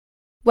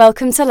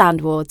Welcome to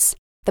Landwards,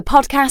 the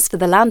podcast for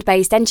the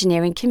land-based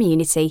engineering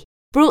community,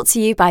 brought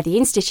to you by the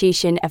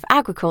Institution of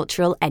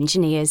Agricultural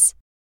Engineers.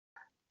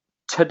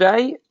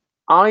 Today,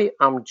 I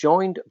am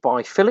joined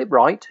by Philip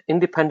Wright,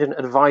 Independent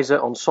Advisor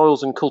on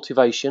Soils and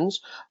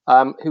Cultivations,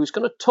 who's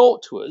going to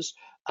talk to us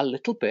a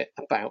little bit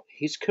about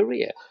his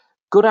career.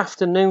 Good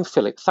afternoon,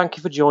 Philip. Thank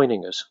you for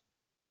joining us.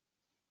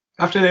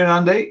 Afternoon,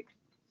 Andy.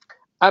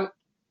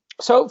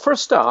 So, for a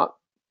start,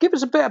 give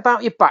us a bit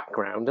about your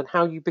background and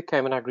how you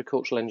became an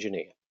agricultural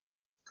engineer.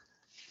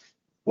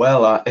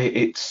 Well,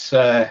 it's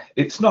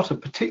not a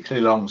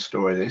particularly long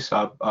story. This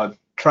I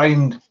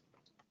trained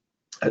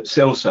at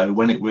Silso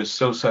when it was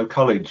Silso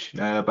College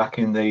back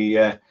in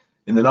the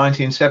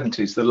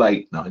 1970s, the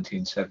late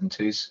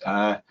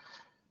 1970s,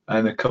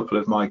 and a couple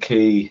of my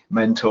key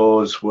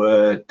mentors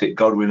were Dick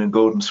Godwin and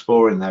Gordon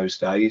Spohr in those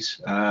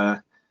days.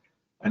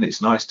 And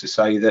it's nice to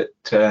say that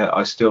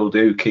I still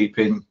do keep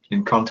in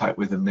contact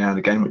with them now and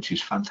again, which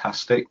is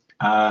fantastic,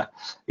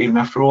 even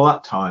after all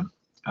that time.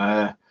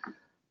 And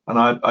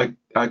I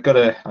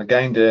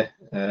gained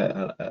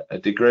a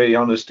degree,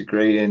 honours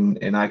degree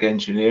in ag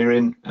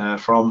engineering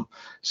from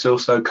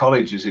Silso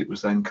College, as it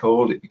was then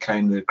called. It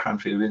became the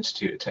Cranfield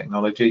Institute of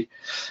Technology,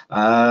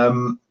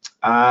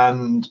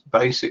 and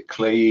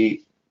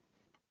basically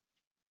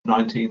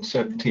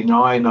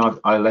 1979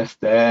 I left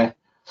there.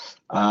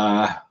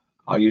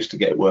 I used to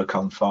get work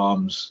on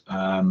farms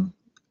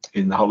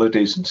in the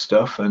holidays and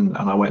stuff, and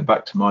I went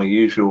back to my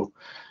usual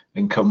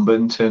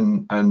incumbent,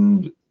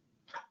 and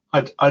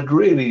I'd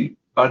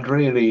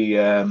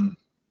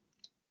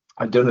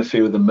done a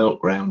few of the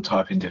milk round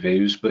type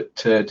interviews, but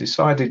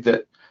decided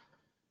that,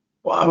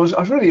 well, I was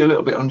really a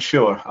little bit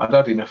unsure. I'd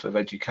had enough of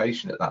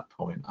education at that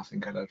point. I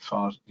think I'd had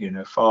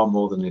far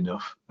more than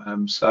enough.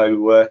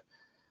 So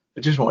I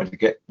just wanted to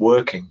get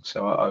working.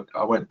 So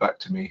I went back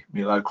to my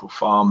local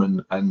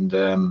farm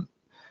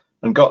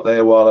and got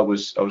there while I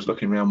was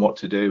looking around what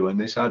to do, and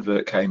this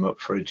advert came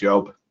up for a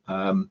job.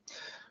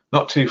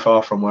 Not too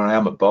far from where I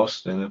am at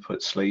Boston, up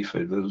at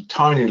Sleaford, a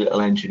tiny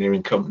little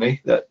engineering company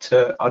that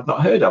I'd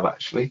not heard of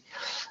actually.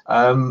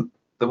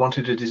 They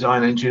wanted a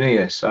design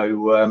engineer,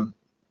 so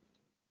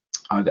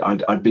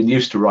I'd been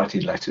used to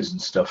writing letters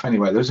and stuff.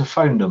 Anyway, there was a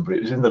phone number.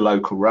 It was in the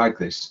local rag.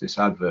 This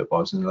advert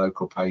was in the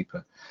local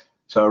paper,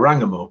 so I rang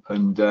them up,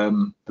 and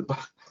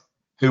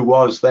who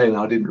was then,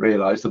 I didn't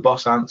realise, the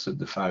boss answered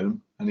the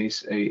phone, and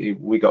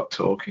we got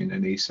talking,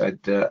 and he said,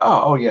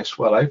 "Oh yes,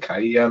 well,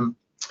 okay.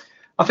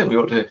 I think we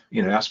ought to,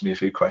 ask me a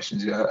few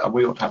questions.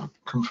 We ought to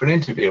come for an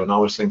interview." And I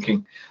was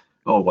thinking,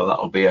 oh, well,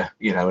 that'll be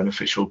an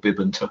official bib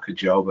and tucker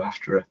job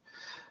after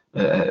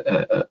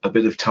a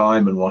bit of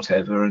time and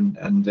whatever.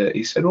 And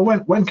he said, "Well,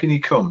 when can you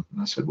come?"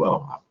 And I said,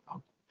 "Well,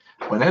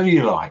 whenever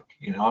you like.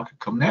 I could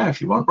come now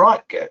if you want."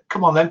 "Right,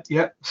 come on then."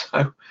 Yeah.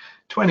 So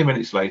 20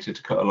 minutes later,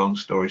 to cut a long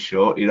story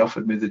short, he'd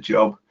offered me the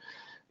job.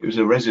 It was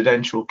a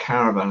residential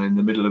caravan in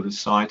the middle of a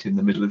site in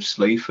the middle of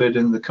Sleaford,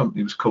 and the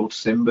company was called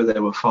Simba.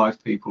 There were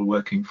 5 people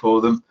working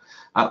for them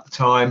at the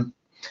time,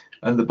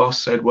 and the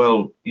boss said,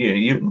 "Well,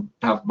 you can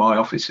have my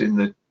office in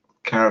the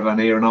caravan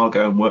here, and I'll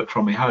go and work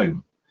from my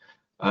home."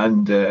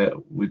 And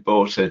we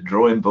bought a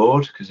drawing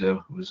board because there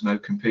was no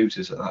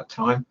computers at that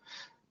time,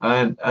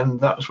 and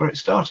that was where it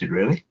started,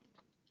 really.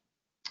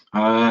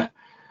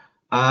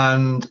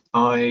 And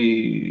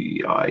I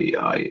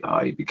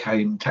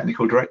became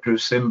technical director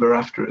of Simba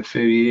after a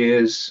few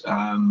years.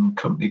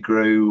 Company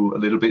grew a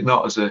little bit,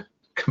 not as a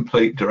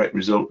complete direct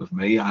result of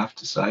me, I have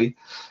to say.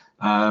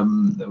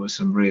 There were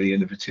some really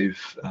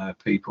innovative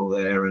people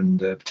there, and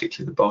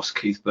particularly the boss,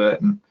 Keith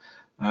Burton,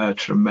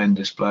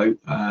 tremendous bloke,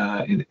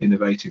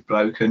 innovative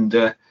bloke. And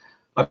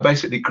I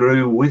basically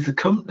grew with the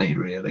company,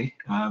 really.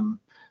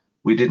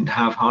 We didn't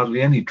have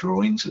hardly any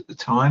drawings at the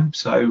time,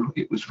 so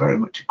it was very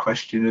much a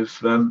question of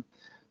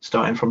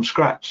starting from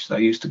scratch.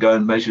 They used to go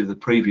and measure the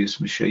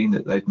previous machine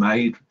that they'd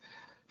made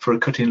for a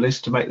cutting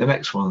list to make the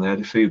next one. They had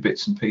a few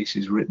bits and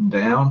pieces written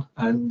down,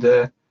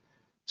 and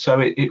so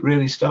it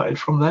really started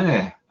from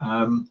there.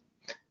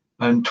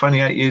 And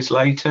 28 years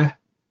later,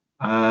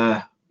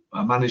 a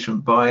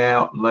management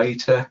buyout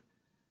later,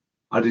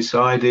 I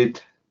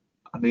decided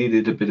I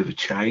needed a bit of a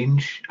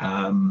change.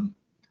 I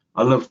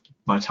loved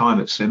my time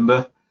at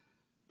Simba,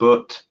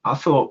 but I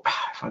thought,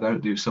 if I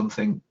don't do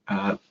something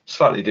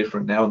slightly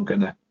different now, I'm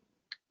going to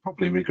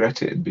probably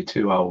regret it and be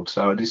too old.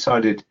 So I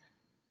decided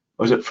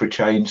I was up for a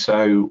change.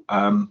 So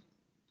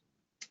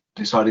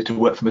decided to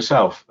work for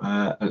myself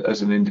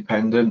as an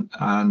independent,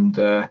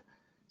 and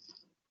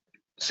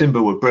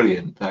Simba were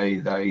brilliant.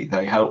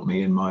 They helped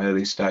me in my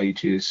early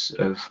stages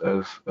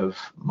of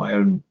my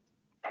own,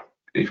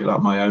 if you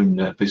like, my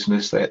own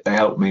business. They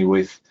helped me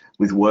with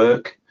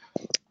work.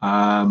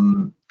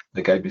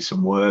 They gave me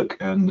some work,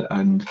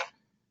 and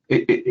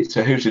it's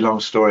a hugely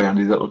long story,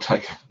 Andy, that will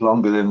take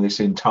longer than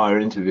this entire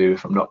interview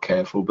if I'm not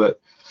careful.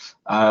 But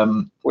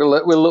we'll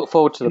look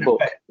forward to the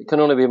book. It can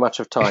only be a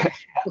matter of time.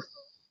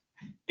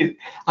 And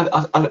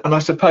I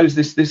suppose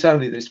this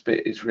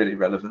bit is really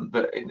relevant.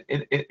 But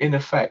in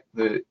effect,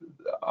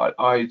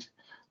 I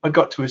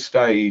got to a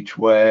stage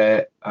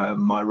where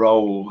my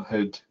role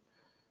had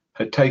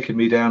had taken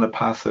me down a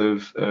path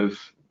of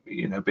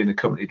being a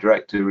company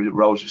director,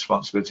 roles,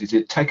 responsibilities. It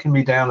had taken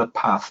me down a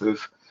path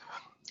of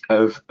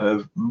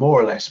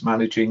more or less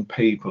managing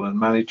people and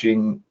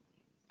managing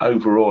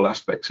overall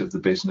aspects of the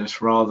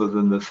business, rather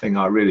than the thing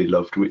I really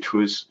loved, which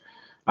was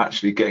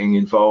actually getting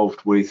involved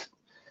with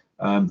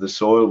the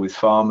soil, with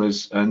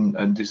farmers,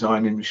 and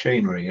designing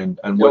machinery and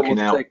working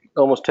out.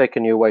 Almost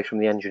taken you away from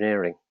the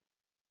engineering.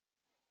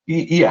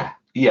 Yeah,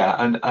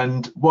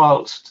 and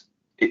whilst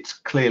it's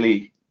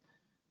clearly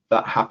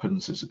that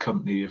happens as the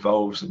company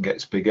evolves and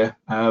gets bigger,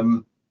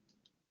 I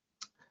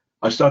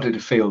started to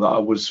feel that I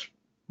was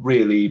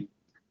really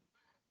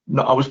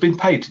not, I was being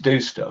paid to do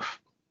stuff,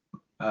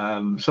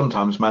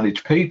 sometimes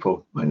manage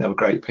people. I mean, they were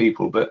great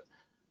people, but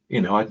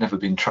I'd never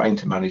been trained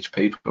to manage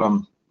people.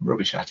 I'm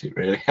rubbish at it,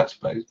 really, I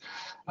suppose.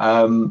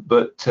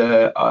 But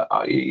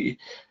I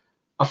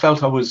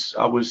felt I was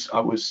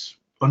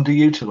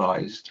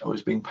underutilized. I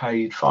was being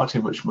paid far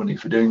too much money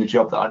for doing a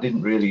job that I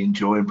didn't really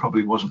enjoy and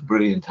probably wasn't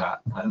brilliant at.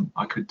 And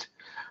I could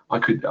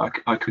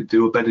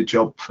do a better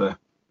job for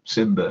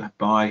Simba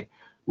by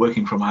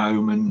working from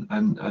home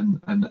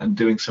and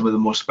doing some of the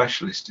more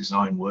specialist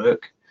design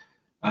work,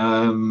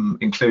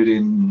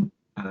 including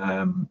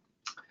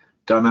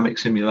dynamic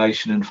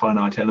simulation and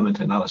finite element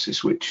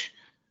analysis, which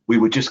we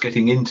were just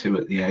getting into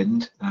at the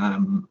end.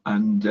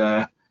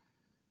 I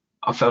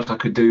felt I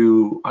could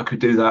do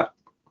that,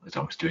 as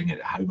I was doing it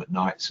at home at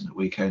nights and at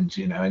weekends,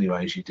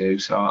 anyway, as you do.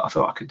 So I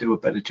thought I could do a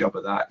better job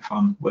at that if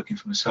I'm working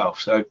for myself.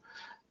 So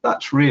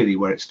that's really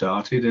where it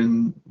started,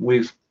 and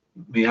we've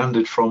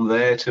meandered from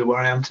there to where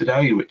I am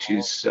today, which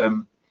is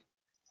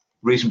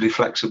reasonably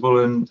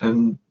flexible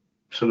and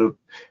sort of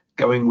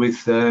going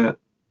with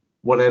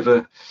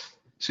whatever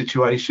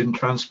situation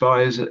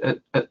transpires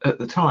at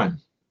the time.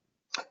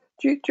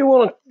 Do you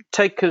want to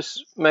take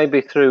us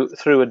maybe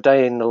through a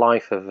day in the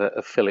life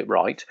of Philip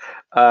Wright,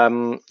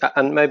 and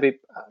maybe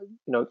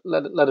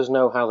let us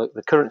know how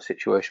the current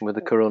situation with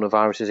the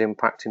coronavirus is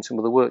impacting some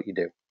of the work you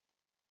do?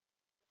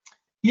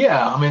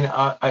 Yeah, I mean,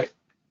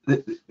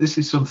 this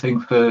is something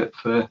for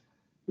the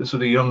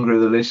sort of younger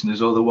of the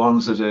listeners, or the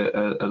ones that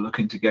are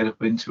looking to get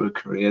up into a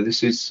career.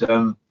 This is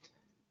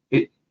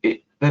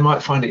they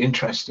might find it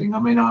interesting. I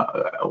mean,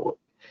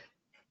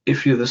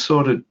 if you're the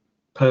sort of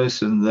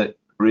person that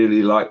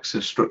really likes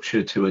a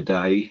structure to a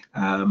day,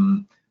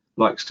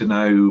 likes to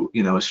know,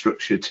 a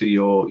structure to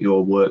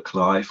your work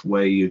life,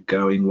 where you're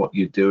going, what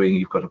you're doing,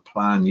 you've got a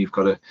plan, you've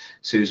got a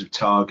series of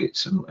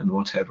targets and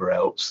whatever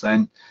else,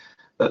 then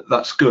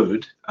that's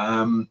good.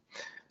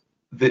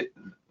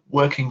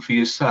 Working for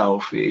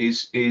yourself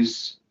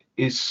is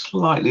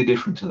slightly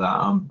different to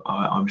that.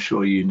 I'm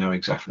sure you know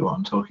exactly what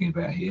I'm talking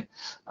about here.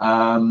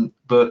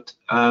 But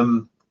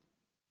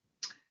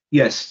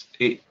yes,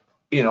 I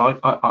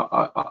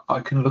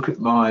can look at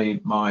my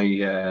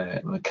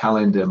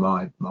calendar,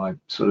 my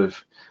sort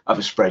of, I have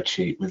a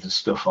spreadsheet with the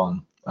stuff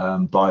on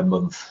by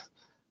month,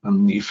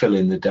 and you fill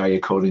in the day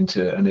according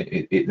to, and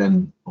it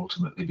then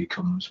ultimately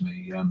becomes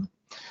your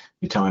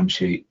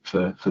timesheet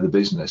for the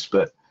business.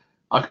 But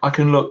I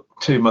can look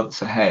 2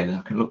 months ahead.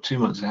 I can look 2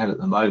 months ahead at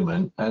the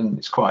moment, and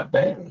it's quite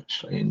bare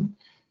actually. And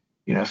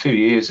a few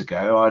years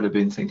ago, I'd have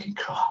been thinking,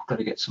 I've got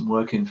to get some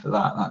work in for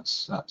that.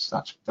 That's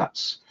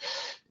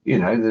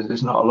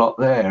there's not a lot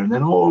there. And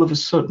then all of a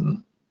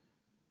sudden,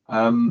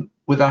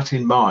 with that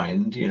in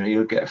mind,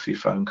 you'll get a few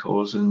phone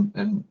calls,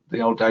 and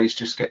the old days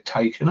just get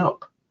taken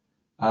up.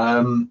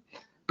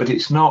 But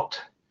it's not.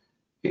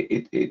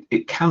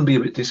 It can be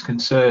a bit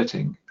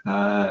disconcerting,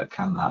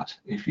 can that,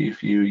 if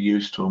you're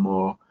used to a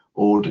more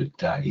ordered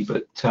day.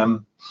 But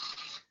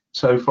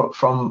so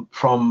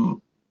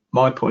from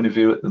my point of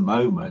view at the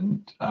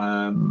moment,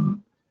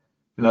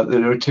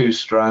 there are two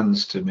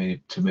strands to my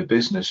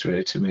business,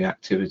 really, to my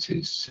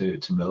activities,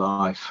 to my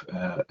life,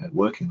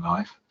 working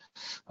life,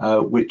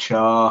 which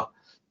are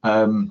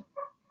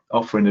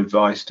offering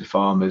advice to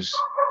farmers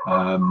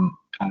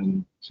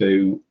and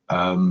to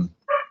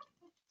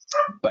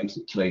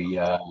basically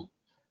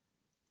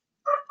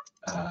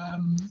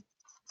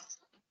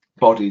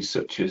bodies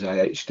such as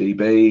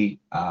AHDB,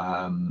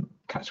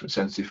 Catchment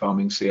Sensitive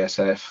Farming,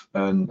 CSF,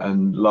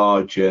 and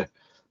larger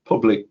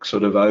public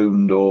sort of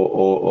owned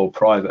or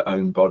private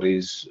owned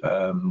bodies,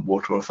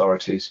 water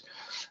authorities,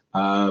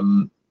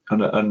 and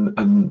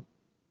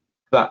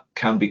that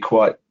can be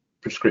quite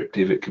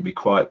prescriptive. It can be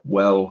quite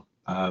well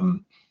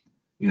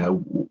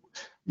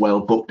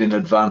booked in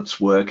advance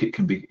work. It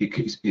can be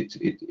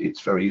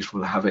it's very useful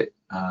to have it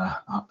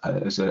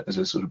as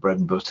a sort of bread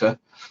and butter.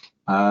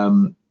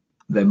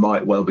 There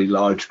might well be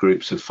large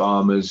groups of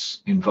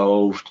farmers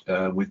involved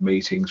with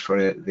meetings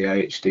for the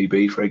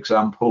AHDB, for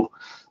example.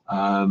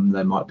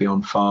 They might be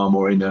on farm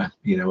or in a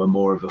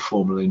more of a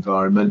formal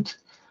environment.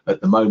 At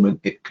the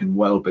moment, it can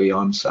well be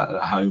I'm sat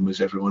at home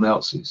as everyone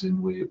else is,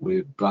 and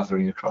we're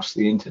blathering across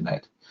the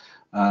internet.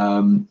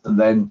 And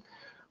then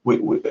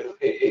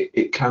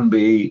it can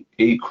be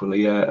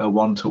equally a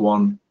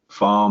one-to-one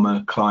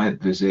farmer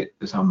client visit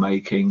that I'm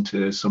making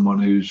to someone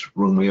who's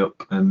rung me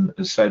up and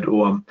has said,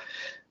 I'm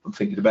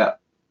thinking about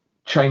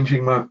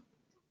changing my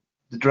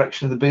the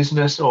direction of the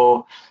business,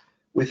 or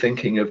we're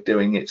thinking of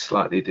doing it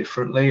slightly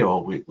differently,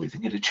 or we're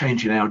thinking of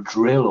changing our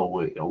drill,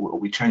 or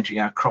we're changing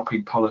our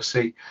cropping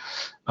policy,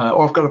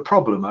 or I've got a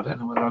problem. I don't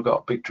know whether I've got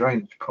a big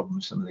drainage problem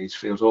in some of these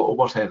fields, or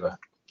whatever.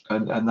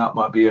 And that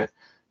might be a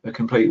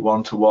complete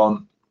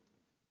one-to-one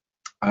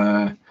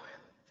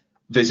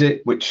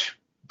visit, which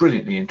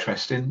brilliantly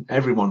interesting.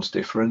 Everyone's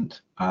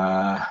different.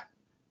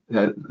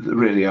 There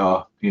really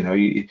are,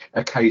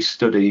 a case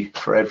study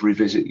for every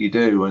visit you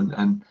do,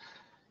 and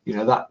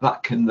that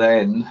can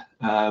then,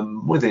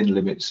 within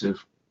limits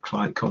of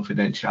client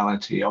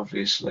confidentiality,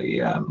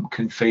 obviously,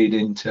 can feed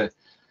into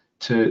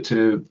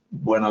to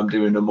when I'm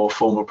doing a more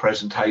formal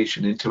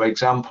presentation, into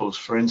examples,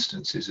 for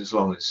instances, as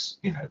long as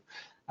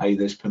A,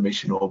 there's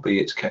permission, or B,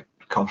 it's kept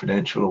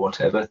confidential, or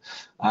whatever.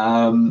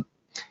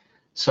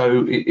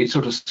 So it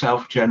sort of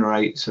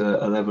self-generates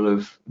a level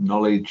of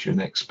knowledge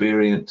and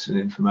experience and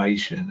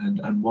information,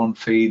 and one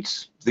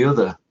feeds the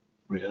other,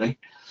 really.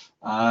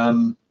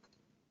 And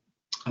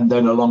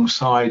then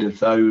alongside of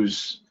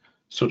those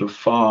sort of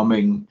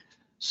farming,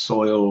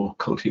 soil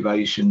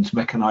cultivations,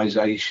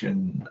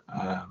 mechanization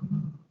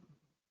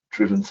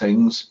driven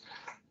things,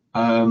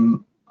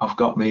 I've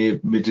got my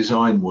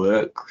design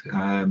work,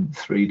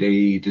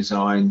 3D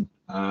design.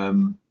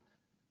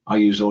 I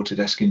use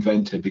Autodesk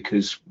Inventor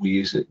because we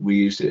used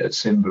it at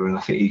Simba, and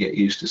I think you get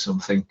used to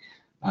something,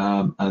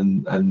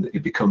 and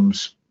it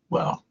becomes,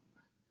 well,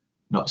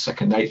 not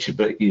second nature,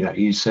 but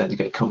you certainly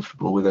get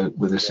comfortable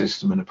with a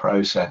system and a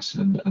process,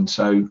 and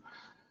so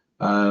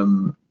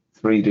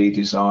 3D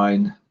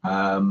design,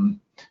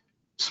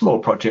 small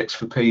projects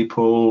for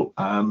people.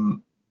 I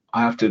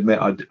have to admit,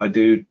 I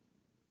do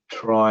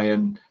try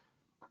and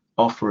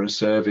offer a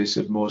service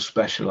of more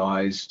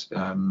specialized.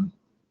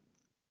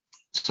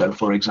 So,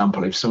 for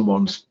example, if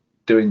someone's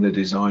doing the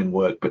design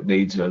work but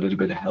needs a little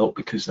bit of help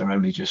because they're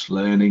only just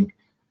learning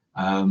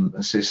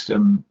a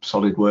system,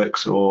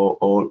 SolidWorks,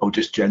 or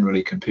just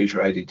generally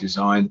computer-aided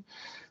design,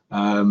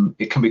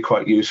 it can be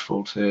quite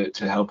useful to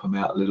help them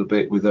out a little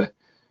bit with a,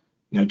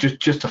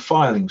 just a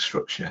filing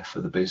structure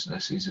for the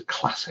business is a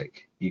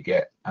classic. You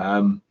get,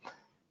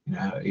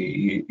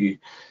 you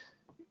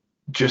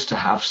just to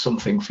have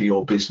something for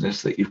your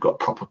business that you've got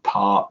proper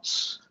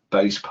parts,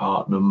 base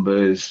part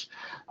numbers,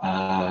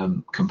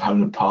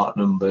 component part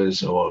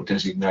numbers or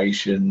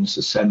designations,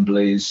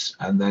 assemblies,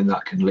 and then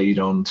that can lead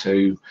on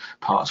to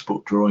parts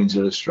book drawings,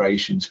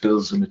 illustrations,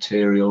 bills of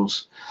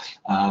materials,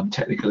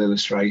 technical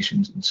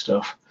illustrations and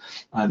stuff.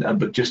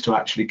 But just to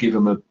actually give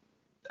them a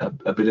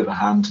bit of a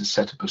hand to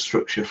set up a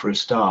structure for a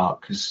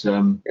start, because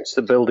it's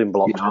the building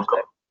blocks.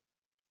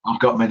 I've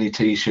got many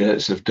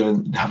T-shirts of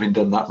having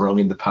done that wrong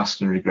in the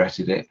past and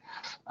regretted it,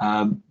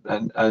 and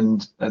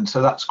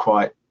so that's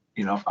quite,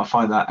 I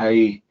find that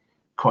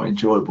quite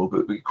enjoyable,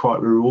 but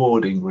quite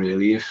rewarding,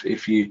 really,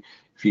 if you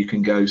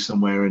can go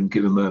somewhere and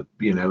give them a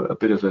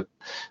bit of a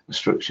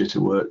structure to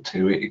work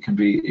to. It can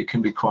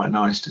be quite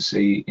nice to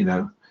see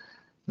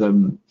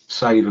them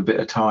save a bit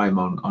of time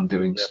on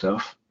doing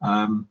stuff.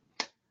 And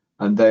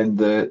then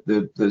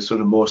the sort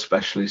of more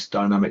specialist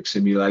dynamic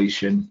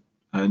simulation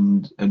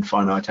and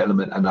finite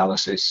element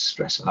analysis,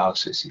 stress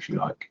analysis, if you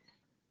like,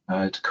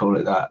 to call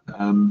it that.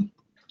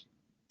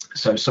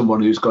 So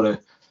someone who's got a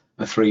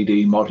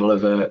 3D model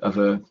of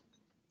an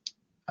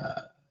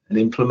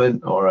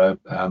implement or a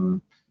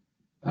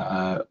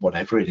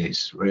whatever it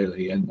is,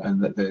 really,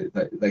 and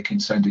that they can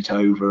send it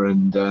over,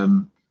 and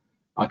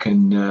I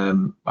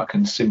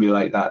can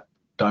simulate that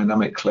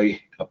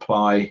dynamically,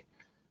 apply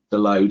the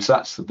loads.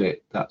 That's the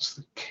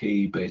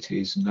key bit,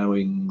 is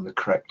knowing the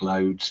correct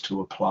loads to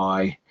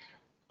apply,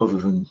 other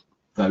than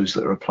those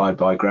that are applied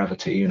by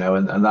gravity,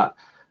 and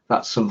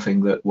that's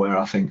something where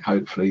I think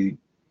hopefully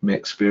my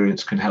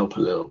experience can help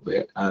a little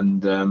bit.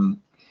 And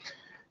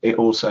it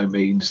also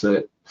means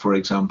that, for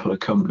example, a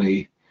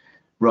company,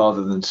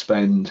 rather than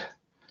spend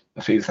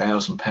a few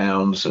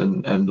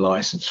 £1,000s and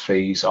license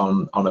fees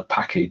on a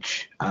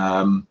package,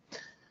 and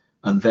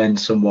then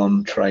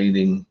someone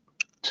training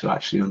to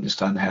actually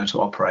understand how to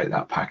operate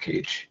that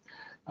package,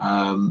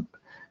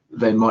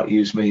 they might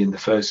use me in the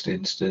first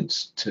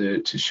instance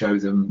to show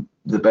them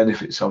the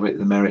benefits of it,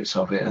 the merits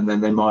of it, and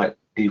then they might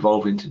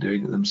evolve into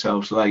doing it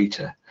themselves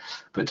later.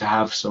 But to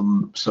have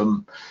some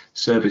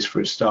service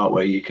for a start,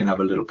 where you can have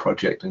a little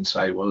project and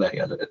say, well,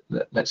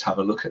 let's have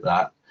a look at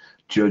that,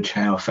 judge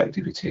how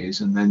effective it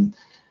is, and then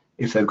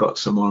if they've got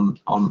someone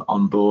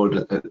on board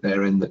at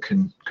their end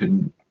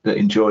that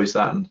enjoys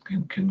that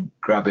and can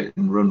grab it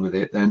and run with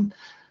it, then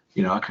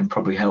I can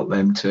probably help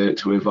them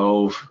to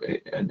evolve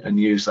and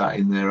use that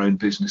in their own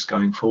business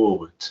going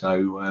forward.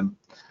 So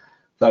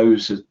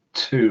those are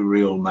two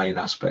real main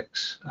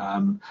aspects.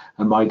 And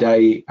my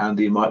day,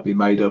 Andy, might be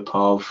made up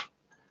of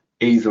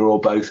either or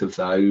both of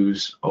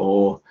those,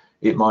 or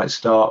it might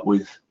start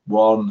with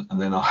one, and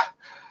then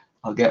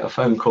I'll get a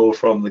phone call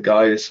from the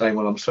guy saying,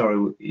 well, I'm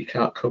sorry, you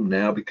can't come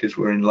now because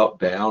we're in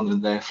lockdown,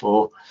 and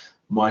therefore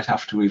might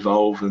have to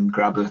evolve and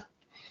grab a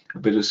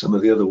bit of some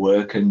of the other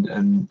work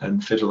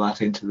and fiddle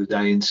that into the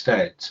day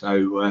instead.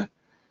 So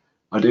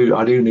I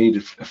do need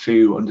a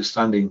few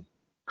understanding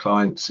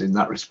clients in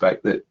that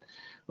respect that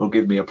will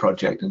give me a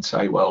project and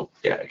say, well,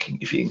 yeah,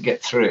 if you can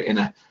get through it in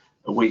a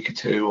week or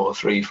 2 or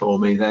 3 for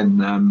me,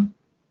 then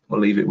I'll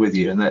leave it with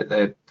you. And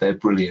they're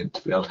brilliant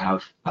to be able to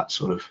have that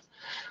sort of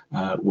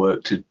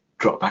work to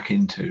drop back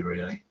into,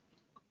 really.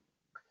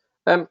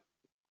 And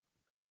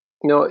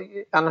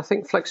I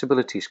think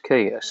flexibility is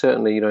key.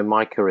 Certainly, in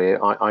my career,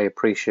 I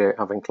appreciate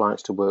having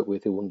clients to work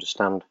with who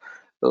understand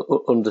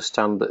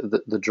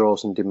the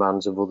draws and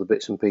demands of other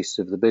bits and pieces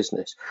of the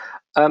business.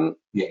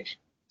 Yes.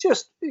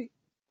 Just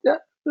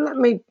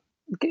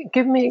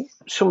give me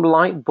some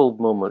light bulb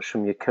moments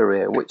from your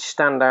career which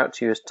stand out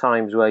to you as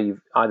times where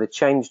you've either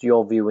changed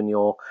your view and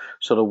your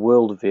sort of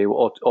worldview,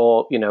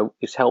 or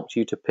it's helped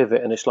you to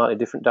pivot in a slightly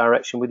different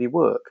direction with your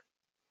work.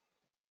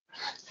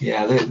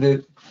 Yeah,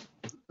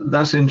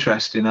 that's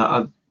interesting.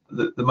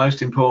 The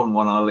most important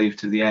one I'll leave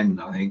to the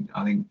end. I think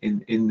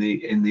in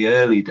the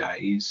early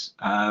days,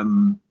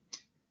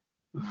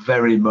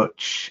 very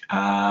much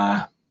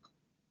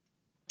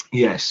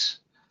yes.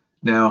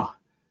 Now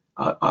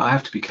I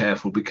have to be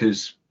careful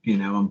because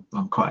I'm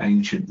quite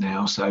ancient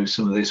now, so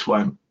some of this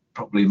won't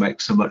probably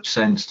make so much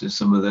sense to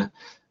some of the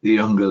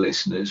younger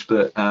listeners.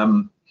 But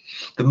the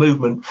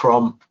movement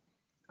from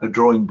a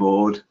drawing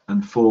board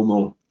and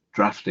formal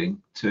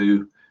drafting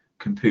to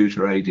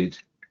computer-aided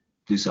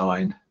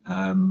design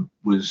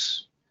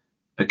was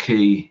a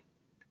key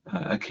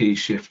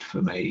shift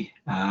for me.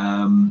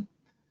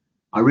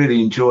 I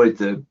really enjoyed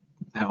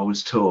how I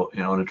was taught,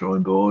 on a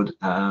drawing board.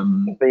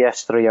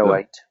 BS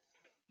 308.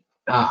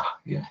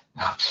 Yeah,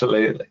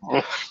 absolutely.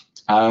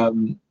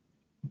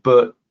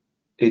 But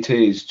it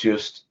is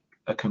just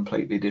a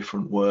completely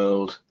different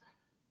world.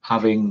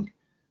 Having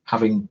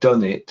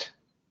done it,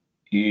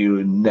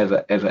 you're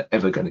never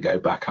ever going to go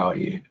back, are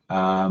you?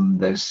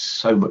 There's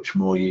so much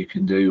more you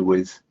can do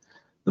with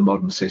the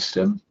modern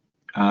system.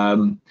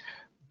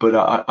 But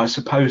I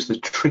suppose the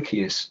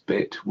trickiest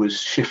bit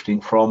was shifting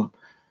from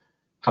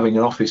having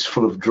an office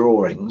full of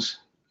drawings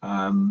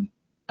and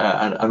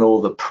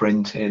all the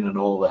printing and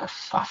all the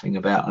faffing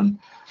about,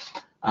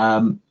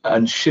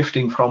 and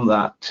shifting from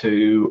that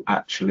to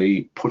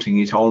actually putting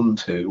it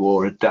onto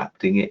or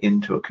adapting it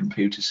into a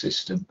computer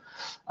system.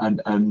 And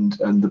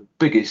the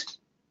biggest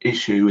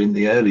issue in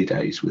the early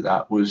days with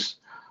that was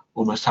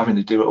almost having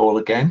to do it all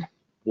again.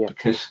 Yeah.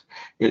 Because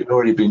it had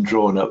already been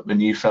drawn up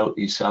and you felt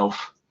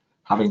yourself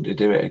having to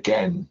do it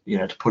again,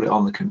 to put it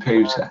on the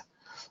computer.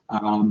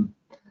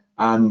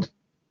 And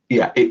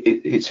yeah,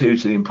 it's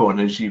hugely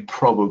important, as you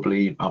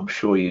probably, I'm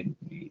sure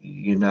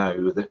you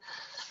know,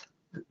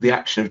 the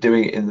action of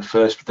doing it in the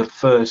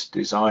first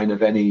design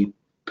of any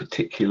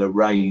particular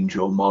range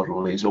or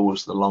model is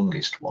always the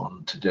longest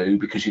one to do,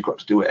 because you've got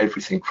to do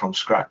everything from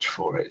scratch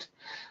for it.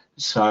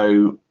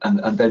 So,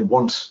 and then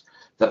once,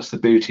 that's the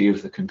beauty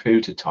of the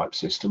computer type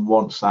system,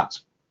 once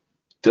that's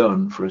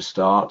done for a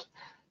start,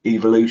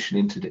 evolution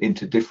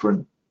into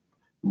different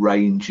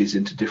ranges,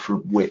 into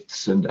different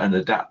widths and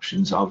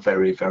adaptions are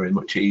very, very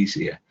much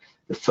easier.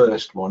 The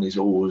first one is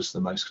always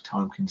the most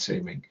time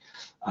consuming.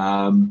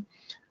 And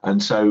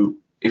so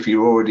if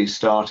you're already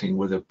starting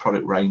with a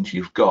product range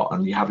you've got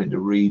and you're having to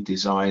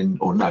redesign,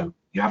 or no,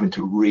 you're having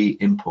to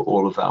re-input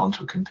all of that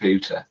onto a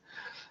computer,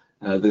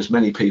 there's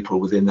many people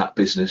within that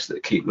business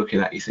that keep looking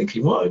at you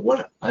thinking,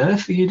 what on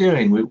earth are you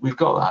doing? We've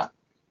got that.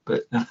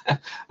 But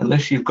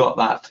unless you've got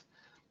that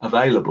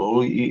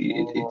available,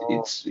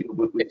 it's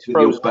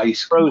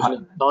frozen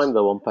in time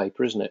though on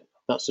paper, isn't it?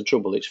 That's the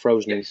trouble. It's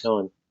frozen in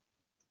time.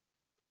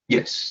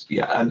 Yes,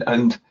 yeah,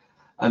 and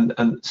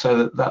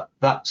so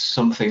that's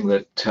something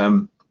that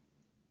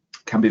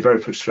can be very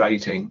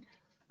frustrating.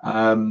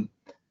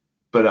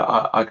 But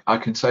I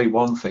can say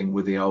one thing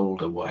with the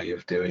older way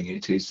of doing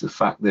it is the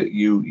fact that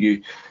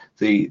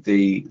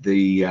the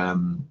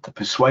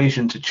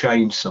persuasion to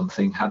change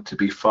something had to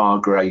be far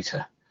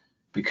greater,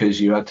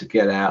 because you had to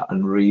get out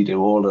and redo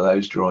all of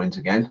those drawings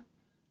again.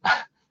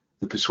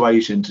 The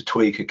persuasion to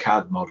tweak a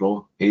CAD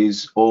model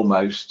is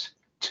almost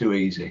too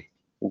easy.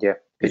 Yeah,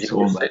 because you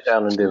can sit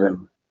down and do it.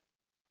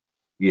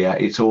 Yeah,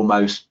 it's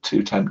almost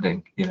too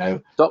tempting,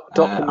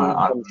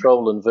 Document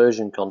control and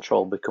version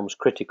control becomes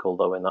critical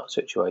though in that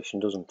situation,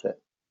 doesn't it?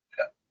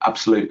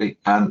 Absolutely,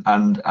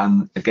 and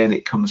again,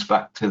 it comes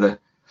back to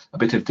a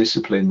bit of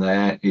discipline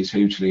there is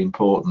hugely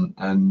important,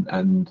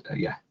 and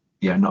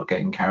not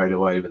getting carried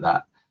away with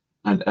that.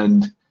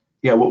 And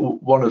yeah,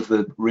 one of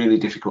the really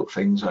difficult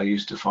things I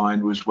used to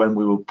find was when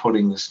we were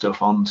putting the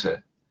stuff onto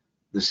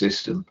the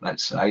system,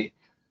 let's say,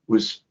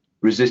 was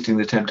resisting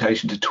the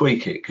temptation to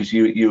tweak it, because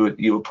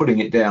you were putting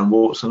it down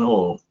warts and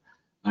all,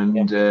 and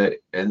in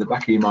the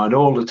back of your mind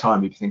all the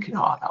time you're thinking,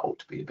 that ought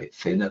to be a bit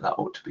thinner, that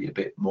ought to be a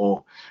bit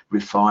more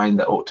refined,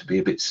 that ought to be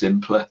a bit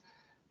simpler.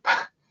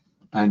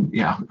 And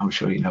yeah, I'm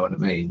sure you know what I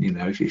mean.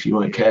 If you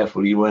weren't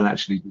careful, you weren't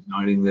actually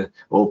designing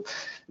or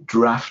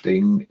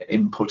drafting,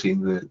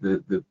 inputting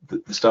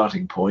the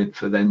starting point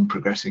for then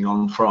progressing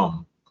on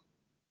from.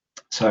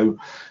 So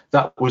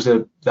that was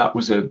a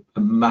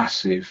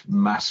massive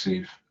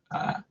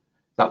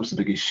that was the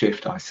biggest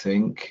shift, I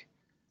think.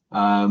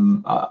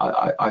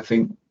 I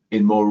think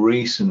in more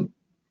recent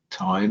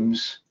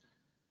times,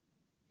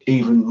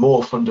 even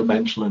more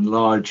fundamental and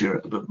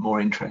larger, but more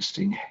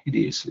interesting,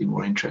 hideously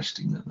more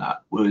interesting than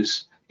that,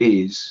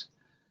 is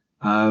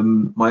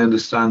my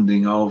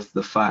understanding of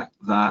the fact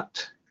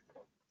that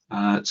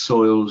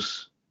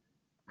soils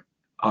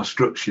are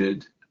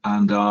structured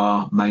and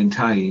are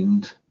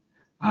maintained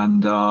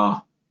and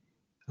are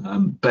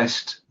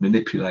best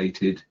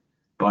manipulated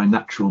by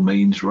natural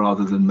means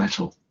rather than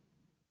metal.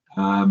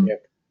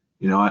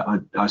 You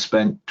know, I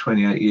spent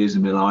 28 years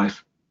of my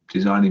life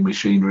designing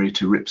machinery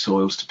to rip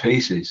soils to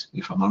pieces,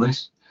 if I'm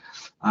honest.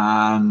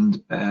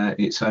 And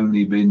it's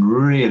only been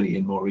really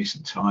in more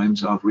recent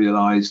times I've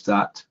realized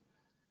that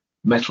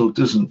metal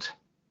doesn't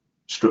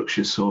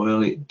structure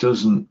soil. It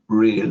doesn't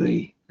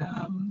really,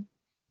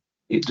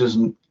 it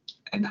doesn't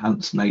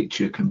enhance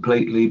nature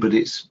completely, but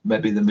it's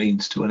maybe the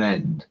means to an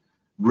end.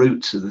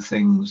 Roots are the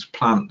things,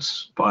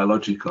 plants,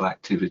 biological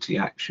activity,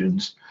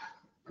 actions,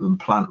 and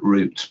plant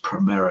roots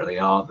primarily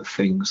are the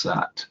things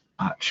that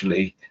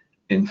actually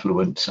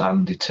influence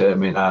and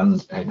determine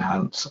and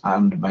enhance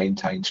and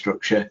maintain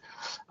structure,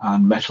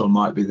 and metal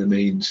might be the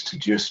means to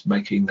just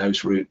making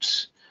those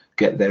roots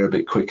get there a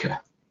bit quicker.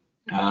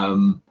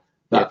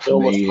 That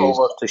for me is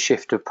almost a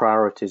shift of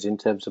priorities in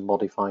terms of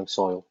modifying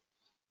soil.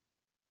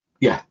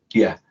 Yeah,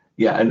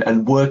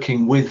 and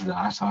working with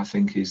that, I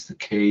think, is the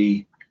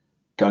key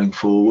going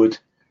forward,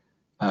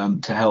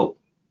 to help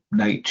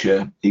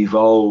nature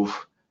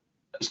evolve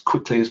as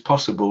quickly as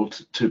possible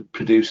to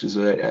produce as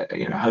a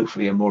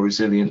hopefully a more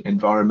resilient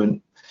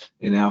environment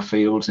in our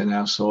fields, in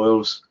our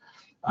soils.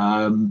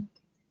 But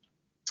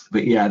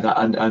yeah, that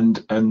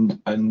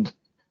and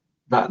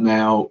that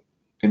now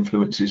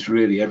influences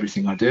really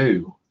everything I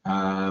do.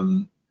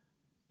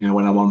 You know,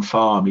 when I'm on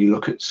farm, you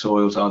look at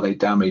soils, are they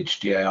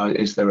damaged? Yeah,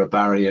 is there a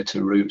barrier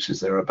to roots?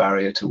 Is there a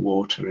barrier to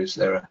water? Is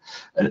there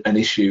an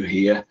issue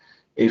here?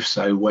 If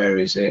so, where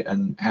is it,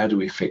 and how do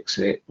we fix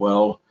it?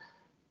 Well,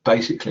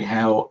 basically,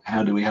 how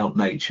do we help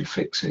nature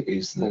fix it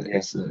is the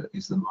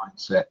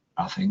mindset,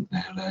 I think,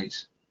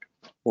 nowadays.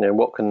 You know,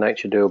 what can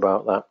nature do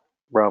about that,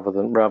 rather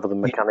than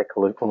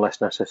mechanical,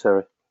 unless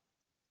necessary?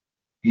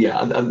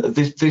 Yeah, and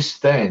this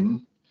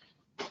then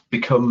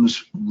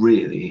becomes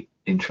really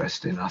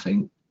interesting, I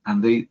think.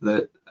 And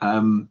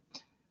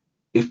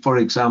if, for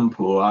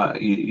example,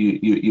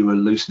 you were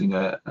loosening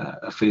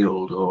a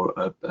field or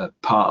a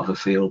part of a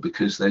field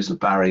because there's a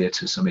barrier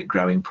to something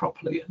growing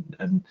properly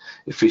and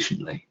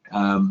efficiently,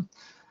 and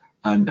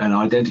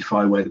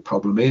identify where the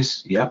problem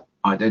is. Yep,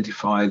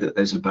 identify that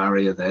there's a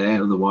barrier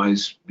there.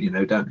 Otherwise, you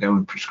know, don't go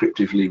and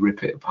prescriptively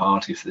rip it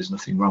apart if there's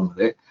nothing wrong with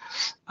it.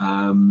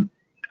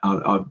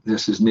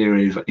 This is near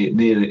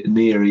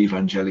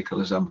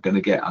evangelical as I'm going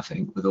to get, I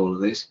think, with all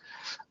of this.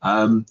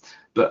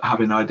 But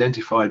having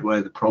identified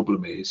where the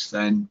problem is,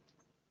 then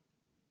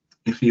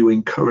if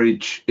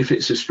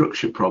it's a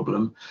structure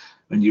problem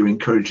and you're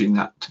encouraging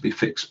that to be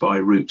fixed by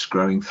roots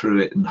growing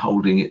through it and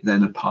holding it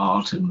then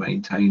apart and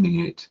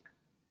maintaining it,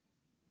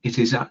 it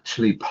is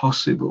actually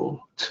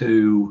possible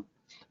to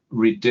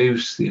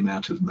reduce the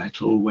amount of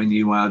metal when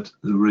you add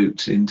the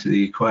roots into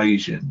the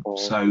equation.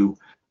 So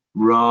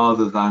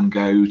rather than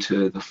go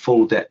to the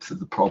full depth of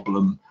the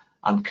problem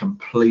and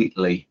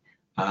completely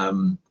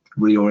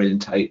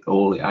reorientate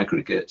all the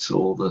aggregates,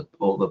 all the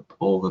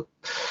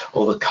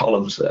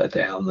columns that are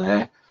down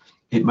there,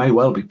 it may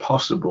well be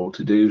possible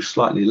to do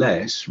slightly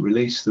less,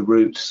 release the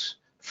roots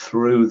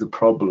through the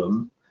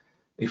problem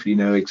if you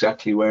know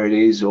exactly where it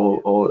is,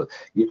 or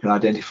you can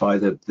identify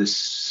the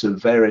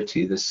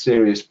severity, the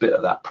serious bit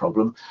of that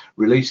problem,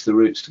 release the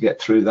roots to get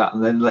through that,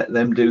 and then let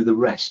them do the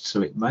rest.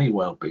 So it may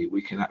well be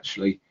we can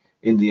actually,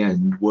 in the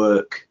end,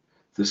 work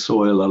the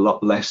soil a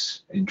lot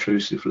less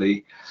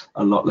intrusively,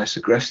 a lot less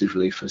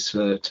aggressively for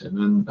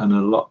certain, and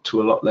a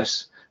lot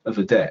less of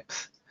a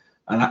depth,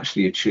 and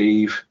actually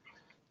achieve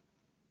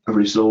a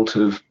result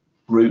of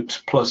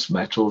roots plus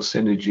metal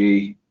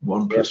synergy.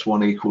 1 +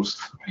 1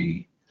 =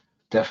 3.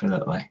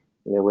 Definitely.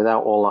 Yeah,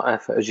 without all that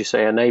effort, as you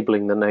say,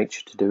 enabling the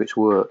nature to do its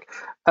work.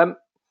 Can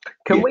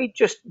we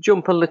just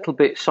jump a little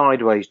bit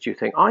sideways, do you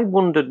think? I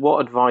wondered what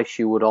advice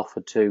you would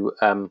offer to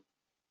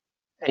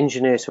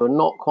engineers who are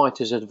not quite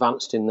as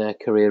advanced in their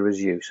career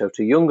as you. So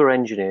to younger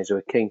engineers who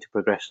are keen to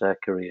progress their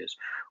careers,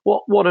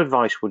 what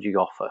advice would you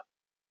offer?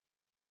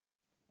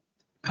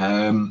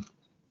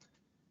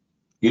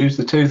 Use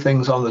the 2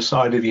 things on the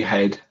side of your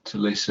head to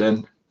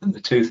listen, and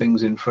the 2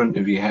 things in front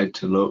of your head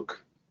to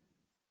look.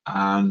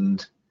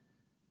 And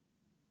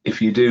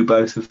if you do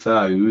both of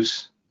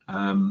those,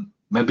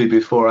 maybe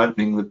before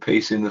opening the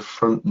piece in the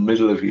front and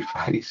middle of your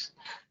face,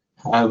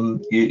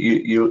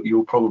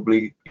 you'll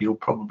probably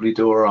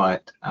do all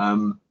right.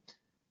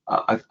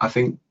 I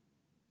think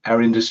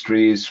our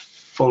industry is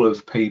full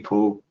of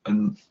people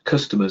and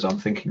customers. I'm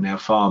thinking now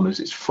farmers.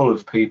 It's full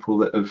of people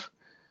that have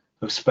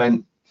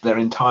spent their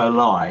entire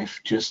life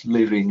just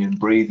living and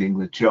breathing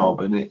the job.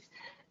 And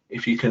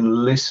if you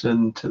can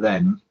listen to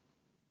them,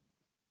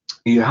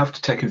 you have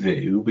to take a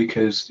view,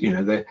 because you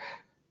know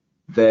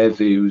their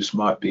views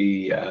might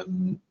be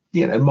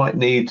might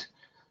need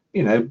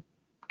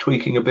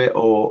tweaking a bit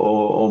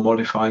or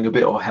modifying a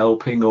bit or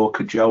helping or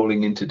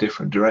cajoling into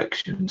different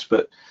directions.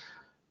 But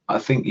I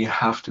think you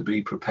have to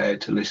be prepared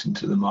to listen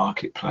to the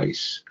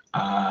marketplace,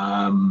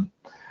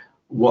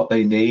 what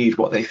they need,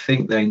 what they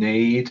think they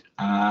need,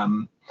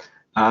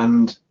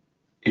 and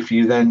if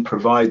you then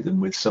provide them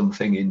with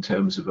something in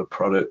terms of a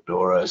product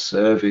or a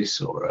service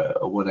or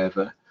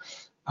whatever,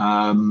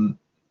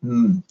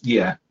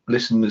 yeah,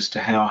 listen as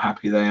to how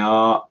happy they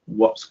are,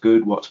 what's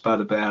good, what's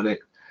bad about it.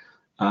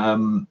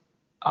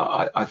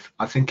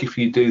 I think if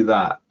you do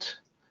that,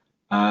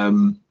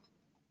 and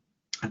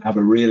have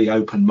a really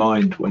open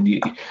mind when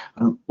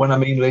I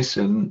mean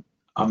listen,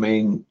 I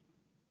mean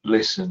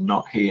listen,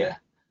 not hear.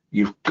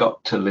 You've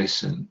got to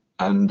listen,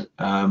 and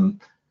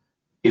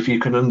if you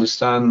can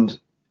understand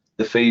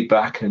the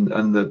feedback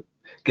and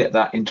get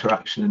that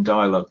interaction and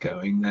dialogue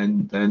going,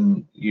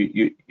 then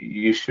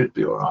you should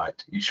be all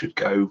right. You should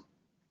go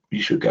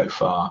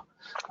far.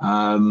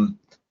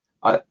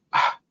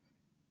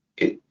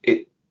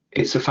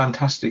 It's a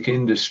fantastic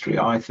industry,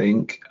 I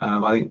think.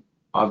 I think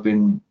I've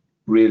been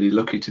really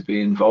lucky to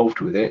be involved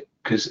with it,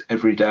 because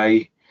every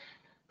day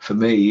for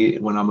me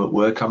when I'm at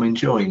work, I'm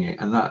enjoying it,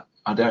 and that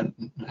I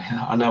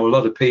know a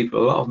lot of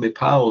people, a lot of my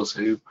pals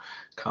who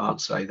can't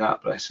say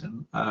that, bless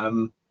them.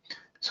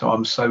 So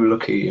I'm so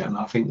lucky, and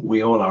I think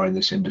we all are in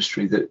this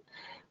industry, that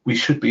we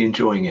should be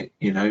enjoying it,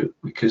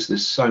 because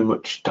there's so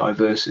much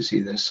diversity,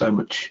 there's so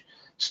much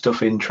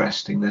stuff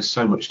interesting, there's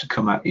so much to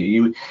come at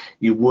you.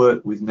 You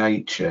work with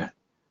nature,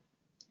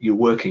 you're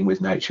working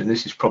with nature, and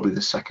this is probably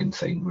the second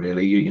thing,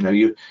 really.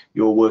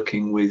 You're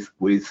working with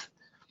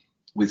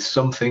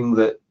something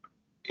that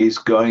is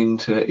going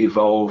to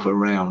evolve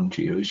around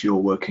you as you're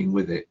working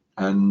with it,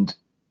 and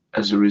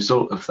as a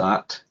result of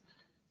that,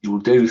 you'll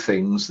do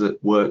things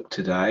that work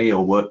today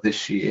or work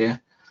this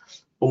year.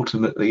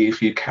 Ultimately,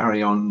 if you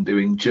carry on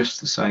doing just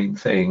the same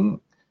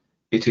thing,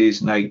 it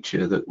is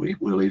nature that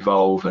will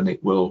evolve, and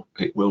it will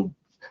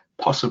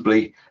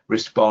possibly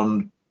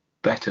respond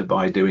better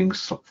by doing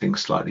something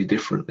slightly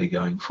differently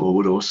going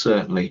forward. Or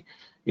certainly,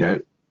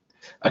 a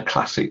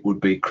classic would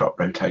be crop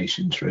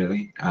rotations,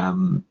 really.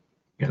 And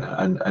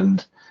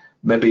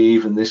maybe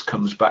even this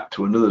comes back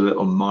to another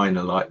little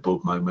minor light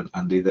bulb moment,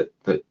 Andy, that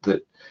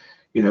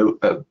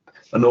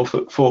a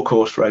Norfolk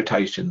four-course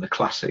rotation, the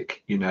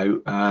classic.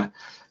 I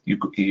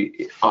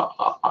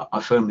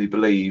firmly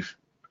believe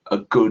a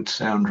good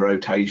sound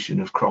rotation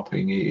of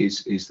cropping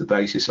is the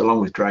basis, along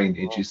with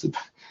drainage, is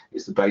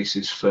the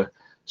basis for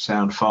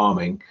sound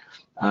farming.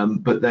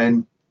 But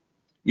then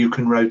you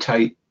can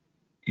rotate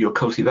your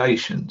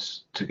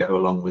cultivations to go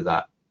along with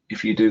that.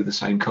 If you do the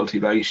same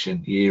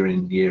cultivation year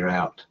in, year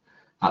out,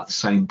 at the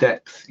same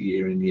depth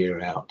year in,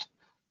 year out,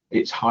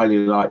 it's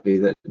highly likely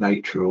that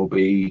nature will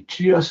be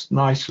just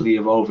nicely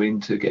evolving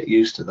to get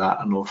used to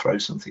that, and will throw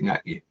something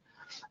at you,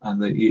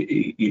 and that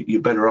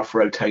you're better off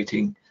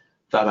rotating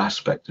that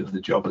aspect of the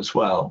job as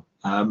well,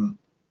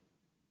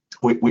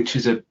 which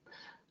is a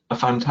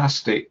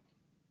fantastic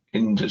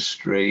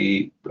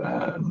industry,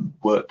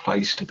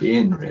 workplace to be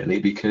in, really,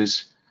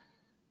 because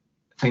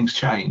things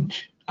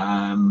change.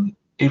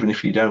 Even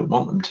if you don't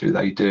want them to,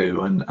 they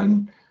do.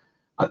 And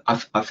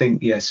I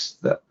think, yes,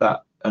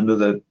 that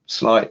another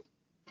slight,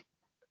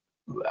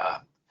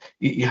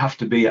 you have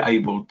to be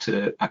able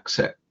to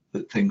accept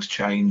that things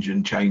change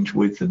and change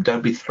with them.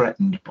 Don't be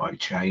threatened by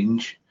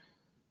change.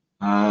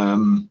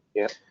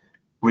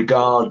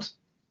 Regard,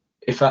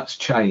 if that's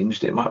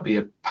changed, it might be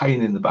a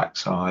pain in the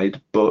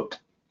backside, but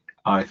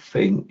I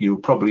think you'll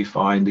probably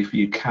find, if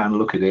you can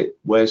look at it,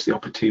 where's the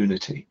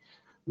opportunity?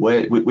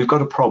 Where we've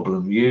got a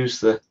problem, use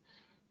the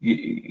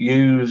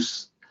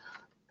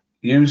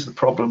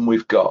problem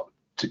we've got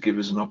to give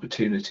us an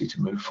opportunity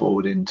to move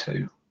forward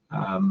into.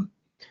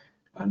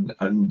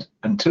 And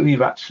until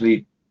you've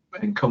actually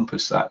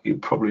encompassed that, you'll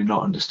probably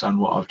not understand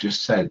what I've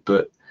just said.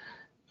 But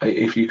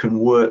if you can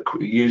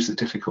use the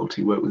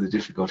difficulty, work with the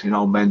difficulty. An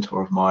old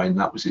mentor of mine,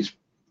 that was his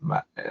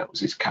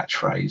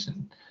catchphrase,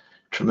 and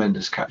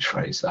tremendous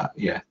catchphrase that.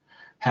 Yeah,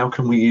 how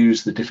can we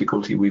use the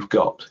difficulty we've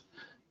got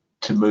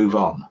to move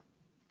on?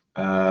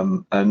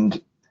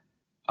 And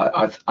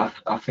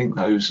I think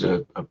those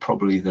are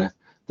probably the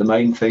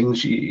main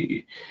things.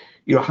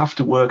 You'll have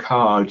to work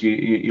hard.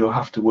 You'll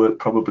have to work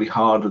probably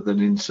harder than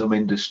in some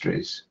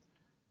industries,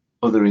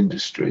 other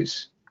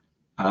industries.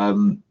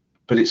 But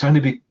it's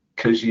only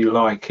because you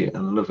like it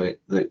and love it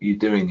that you're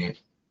doing it.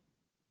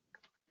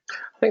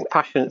 I think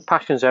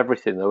passion's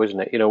everything, though, isn't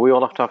it? We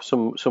all have to have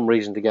some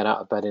reason to get out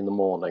of bed in the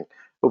morning,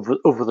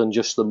 other than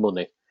just the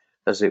money,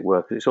 as it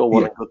were. 'Cause it's all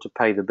well and good to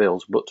pay the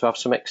bills, but to have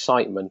some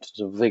excitement,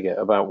 some vigour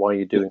about why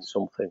you're doing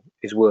something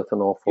is worth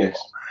an awful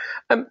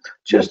lot.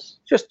 Just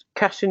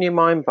casting your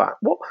mind back,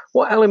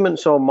 what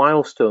elements or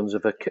milestones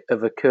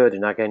have occurred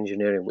in ag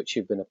engineering which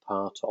you've been a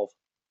part of,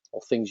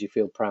 or things you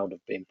feel proud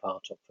of being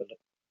part of, Philip?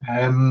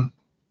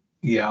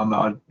 Yeah, I'm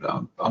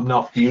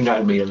not. You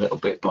know me a little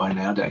bit by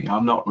now, don't you?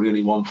 I'm not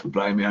really one for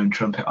blowing my own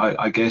trumpet.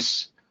 I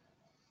guess.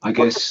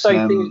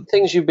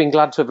 Things you've been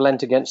glad to have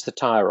leant against the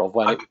tyre of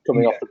when it's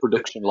coming off the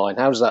production line.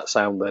 How does that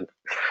sound then?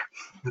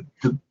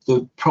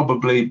 the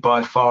probably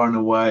by far and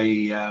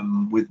away,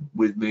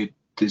 with my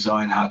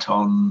design hat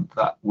on,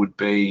 that would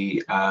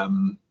be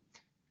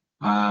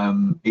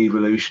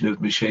evolution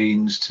of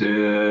machines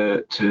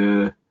to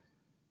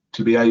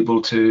be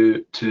able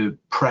to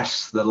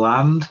press the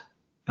land,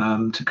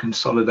 to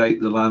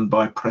consolidate the land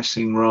by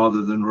pressing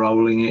rather than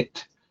rolling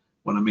it.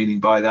 What I'm meaning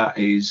by that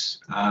is,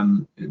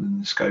 in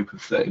the scope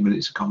of 30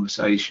 minutes of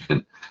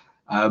conversation,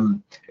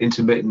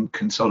 intermittent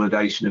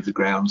consolidation of the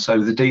ground.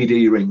 So the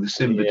DD ring, the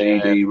Simba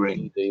DD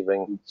ring,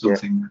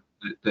 something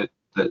that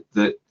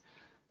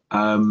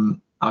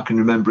I can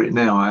remember it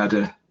now.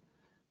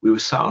 We were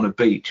sat on a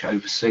beach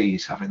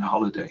overseas having a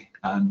holiday,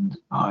 and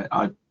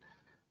I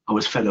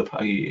was fed up.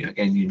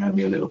 Again, you know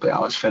me a little bit. I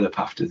was fed up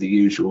after the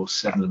usual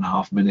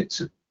 7.5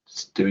 minutes of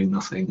doing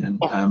nothing, and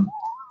I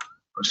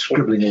was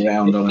scribbling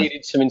around on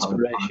needed some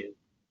inspiration.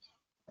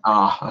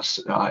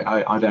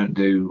 I don't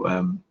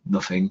do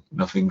nothing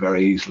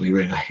very easily,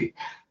 really.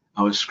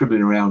 I was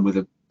scribbling around with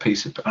a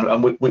piece of,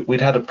 and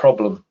we'd had a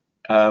problem.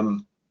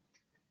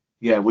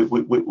 We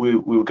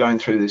were going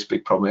through this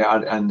big problem,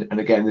 and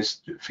again,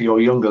 this, for your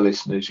younger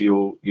listeners,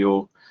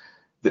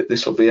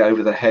 this will be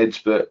over the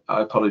heads, but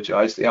I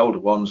apologise. The older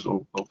ones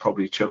will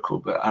probably chuckle,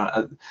 but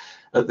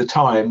at the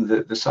time,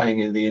 the saying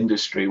in the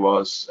industry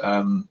was,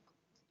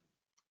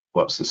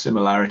 what's the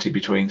similarity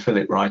between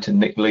Philip Wright and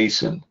Nick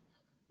Leeson?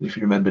 If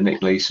you remember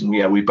Nick Leeson,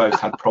 yeah, we both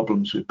had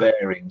problems with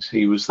bearings.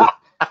 He was the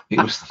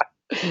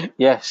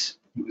yes,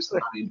 he was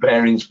the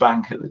bearings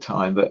bank at the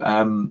time. But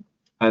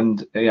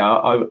and yeah,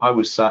 I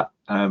was sat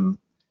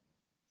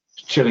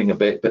chilling a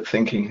bit, but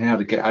thinking how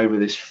to get over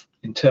this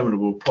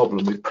interminable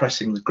problem with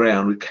pressing the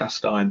ground with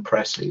cast iron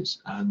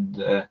presses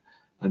and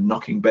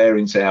knocking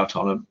bearings out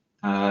on them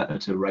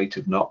at a rate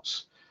of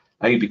knots.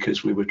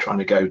 Because we were trying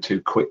to go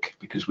too quick,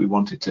 because we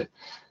wanted to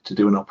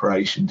do an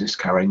operation disc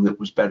carrying that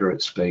was better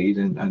at speed,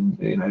 and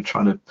you know,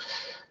 trying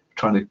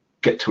to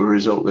get to a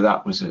result with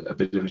that was a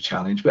bit of a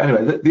challenge. But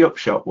anyway, the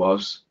upshot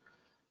was,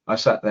 I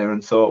sat there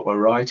and thought, well,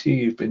 Righty,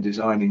 you've been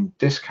designing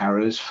disc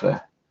carriers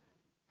for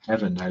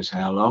heaven knows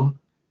how long.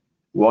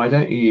 Why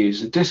don't you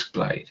use a disc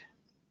blade?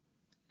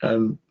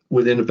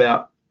 Within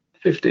about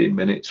 15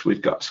 minutes,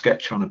 we'd got a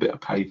sketch on a bit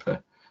of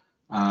paper,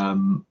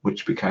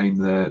 which became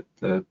the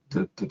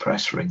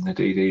press ring, the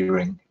DD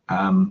ring,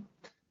 and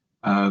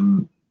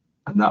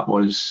that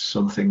was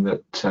something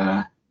that,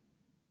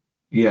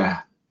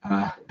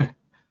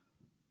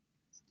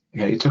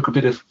 it took a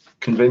bit of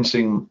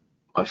convincing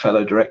my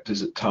fellow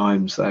directors at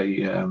times.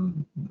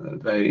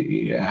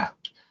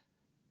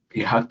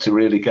 You had to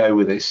really go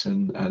with this,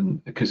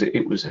 and because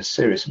it was a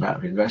serious amount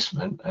of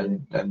investment,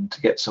 and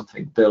to get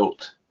something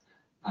built,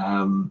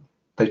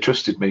 they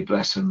trusted me,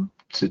 bless them,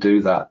 to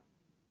do that.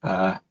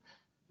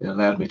 It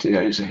allowed me to.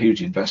 It was a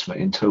huge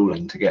investment in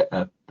tooling to get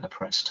a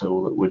press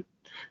tool that would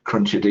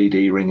crunch a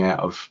DD ring out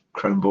of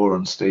chrome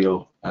boron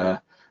steel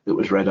that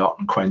was red hot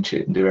and quench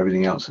it and do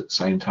everything else at the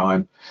same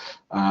time,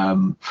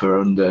 for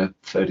under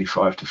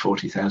 35 to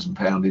 40,000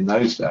 pounds in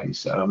those days.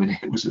 So I mean,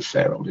 it was a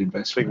fair old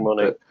investment. Big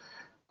money.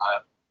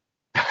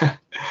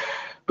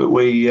 But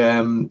we,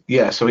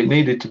 so it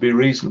needed to be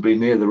reasonably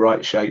near the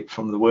right shape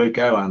from the word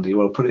go, Andy.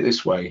 Well, put it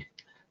this way,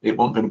 it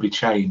wasn't going to be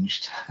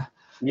changed.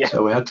 Yeah.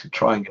 So we had to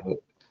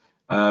triangulate.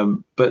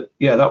 But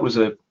yeah, that was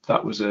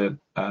a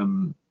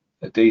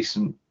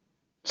decent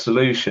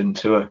solution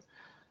to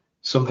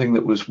something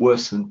that was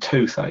worse than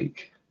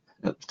toothache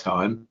at the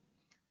time,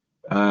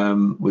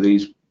 with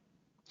these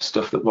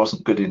stuff that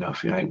wasn't good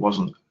enough. You know, it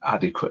wasn't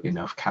adequate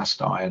enough.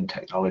 Cast iron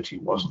technology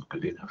wasn't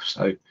good enough.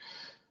 So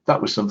that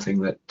was something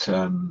that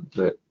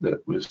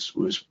that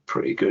was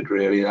pretty good,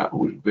 really. That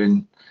would have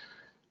been,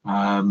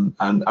 and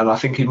I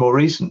think in more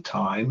recent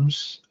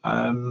times,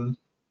 the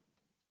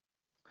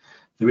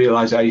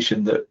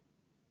realization that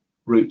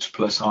roots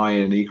plus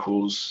iron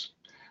equals,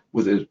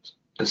 with a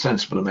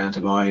sensible amount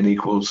of iron,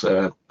 equals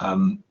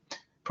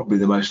probably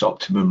the most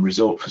optimum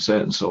result for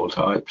certain soil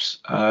types.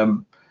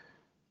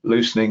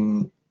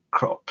 Loosening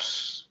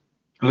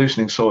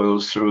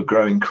soils through a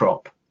growing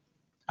crop,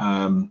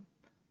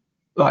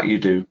 like you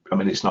do. I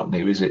mean, it's not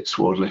new, is it,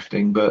 sward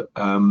lifting? But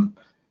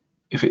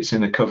if it's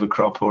in a cover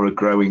crop or a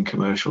growing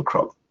commercial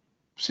crop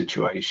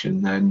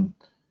situation, then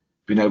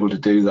being able to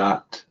do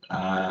that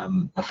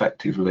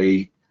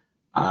effectively,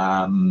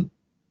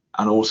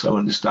 and also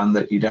understand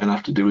that you don't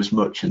have to do as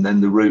much, and then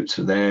the roots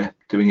are there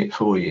doing it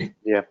for you.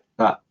 Yeah.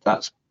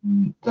 That's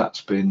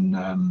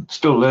been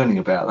still learning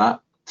about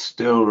that.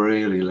 Still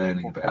really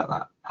learning about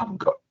that. Haven't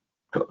got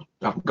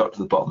to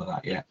the bottom of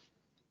that yet.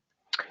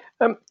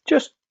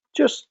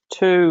 Just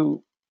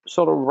to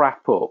sort of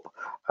wrap up,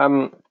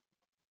 I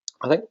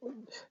think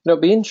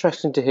it'd be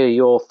interesting to hear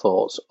your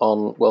thoughts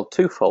on, well,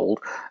 twofold.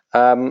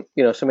 Some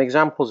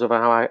examples of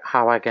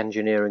how ag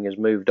engineering has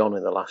moved on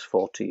in the last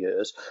 40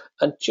 years,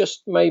 and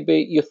just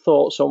maybe your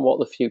thoughts on what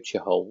the future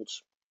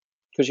holds,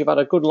 because you've had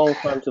a good long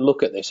time to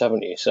look at this,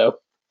 haven't you? So,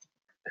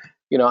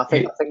 I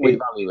think we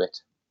value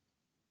it.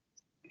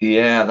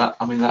 Yeah,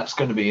 that's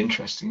going to be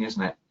interesting,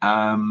 isn't it?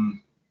 I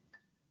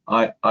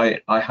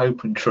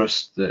hope and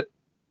trust that,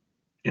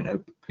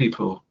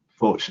 people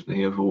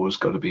fortunately have always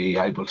got to be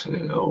able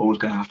to, always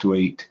going to have to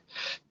eat.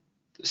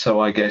 So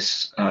I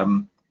guess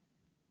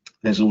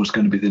there's always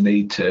going to be the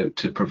need to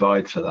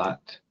provide for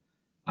that.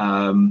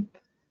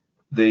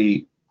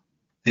 The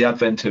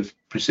advent of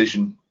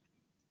precision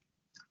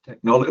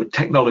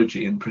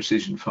technology and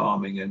precision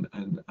farming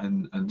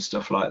and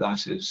stuff like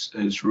that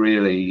has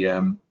really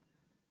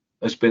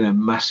has been a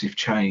massive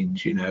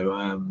change.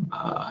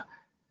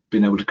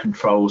 Being able to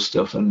control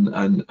stuff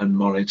and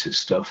monitor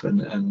stuff,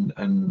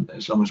 and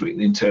as long as we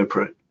can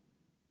interpret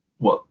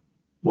what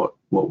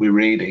we're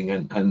reading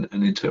and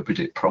interpret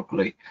it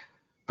properly.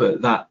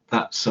 But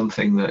that's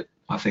something that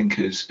I think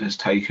has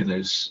taken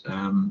us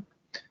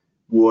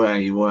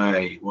way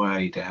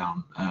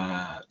down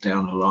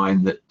the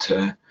line,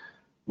 that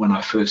when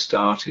I first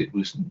started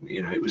was,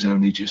 it was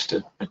only just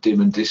a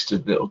dim and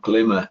distant little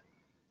glimmer.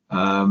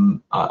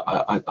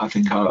 I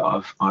think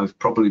I've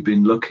probably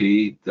been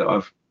lucky that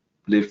I've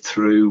lived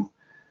through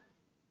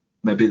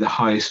maybe the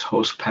highest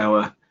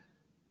horsepower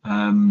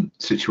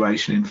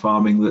situation in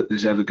farming that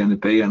there's ever going to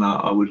be, and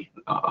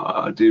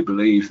I do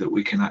believe that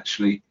we can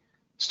actually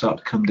start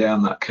to come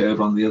down that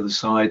curve on the other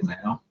side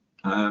now.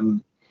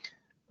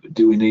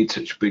 Do we need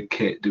such big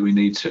kit? Do we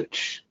need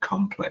such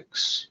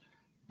complex,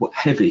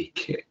 heavy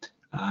kit?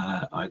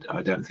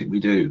 I don't think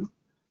we do.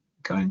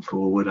 Going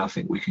forward, I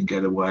think we can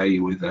get away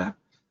with a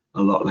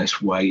lot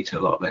less weight, a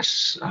lot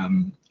less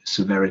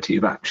severity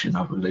of action.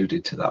 I've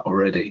alluded to that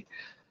already.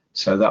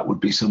 So that would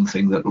be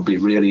something that would be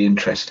really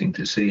interesting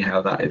to see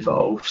how that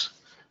evolves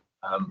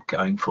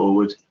going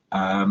forward.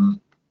 And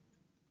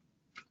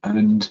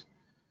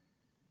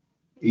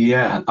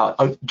yeah,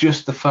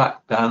 just the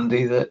fact,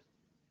 Andy, that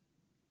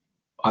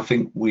I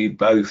think we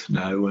both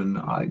know,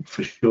 and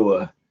for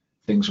sure,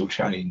 things will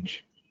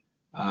change.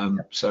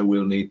 So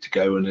we'll need to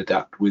go and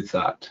adapt with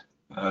that.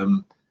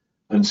 And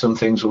some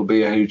things will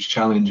be a huge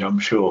challenge, I'm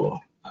sure.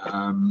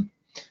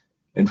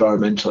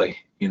 Environmentally,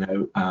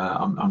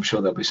 I'm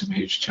sure there'll be some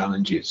huge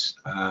challenges.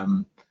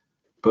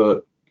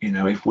 But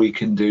if we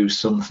can do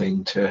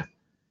something to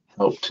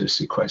help to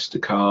sequester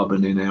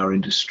carbon in our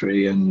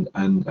industry and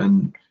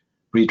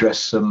redress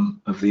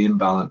some of the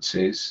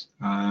imbalances,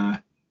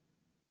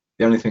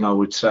 the only thing I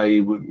would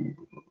say,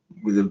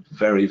 with a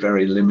very,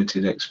 very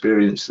limited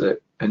experience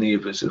that any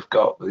of us have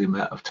got, with the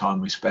amount of time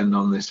we spend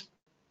on this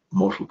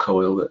mortal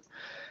coil, that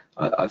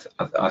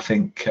I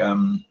think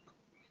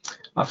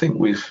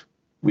we've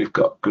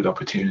got good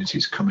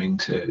opportunities coming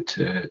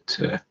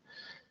to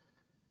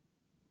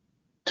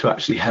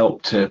actually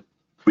help to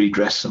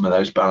redress some of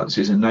those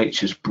balances. And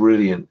nature's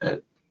brilliant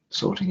at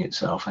sorting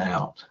itself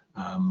out,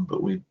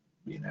 but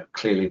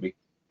clearly we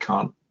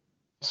can't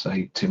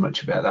say too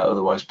much about that,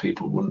 otherwise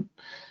people wouldn't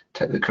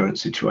take the current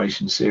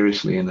situation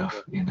seriously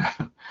enough.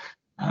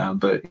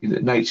 But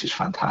nature's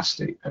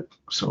fantastic at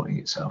sorting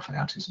itself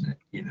out, isn't it?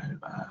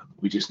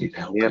 We just need to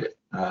help it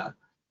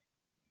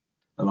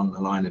along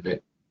the line of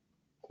it.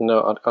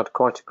 No, I'd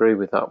quite agree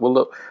with that. Well,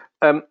 look,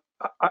 I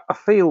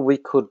feel we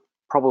could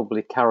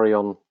probably carry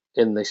on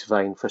in this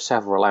vein for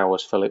several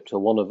hours, Philip. So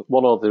one or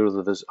the other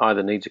of us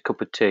either needs a cup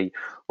of tea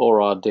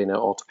or our dinner,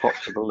 or to pop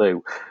to the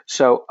loo.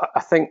 So I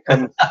think,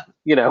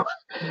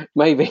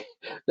 maybe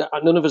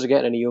none of us are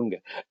getting any younger.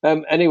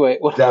 Anyway,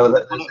 I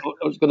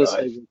was going to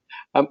say,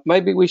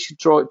 maybe we should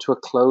draw it to a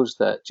close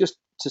there, just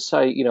to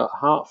say,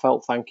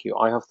 heartfelt thank you.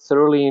 I have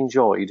thoroughly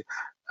enjoyed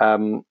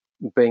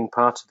being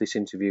part of this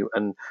interview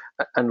and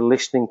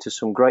listening to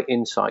some great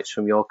insights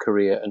from your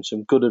career and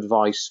some good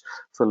advice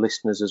for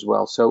listeners as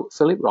well. So,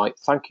 Philip Wright,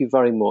 thank you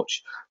very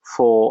much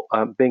for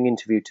being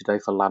interviewed today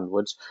for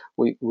Landwards.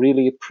 We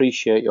really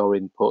appreciate your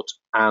input,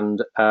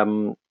 and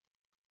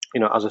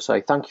as I say,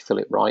 thank you,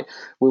 Philip Wright.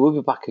 We will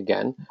be back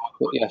again,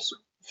 but yes,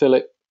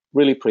 Philip,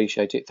 really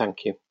appreciate it.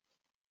 Thank you.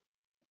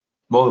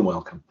 More than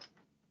welcome.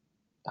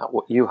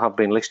 You have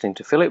been listening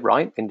to Philip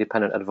Wright,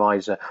 Independent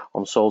Advisor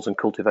on Soils and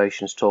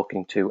Cultivations,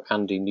 talking to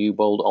Andy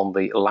Newbold on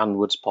the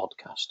Landwards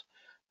podcast.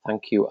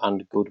 Thank you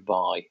and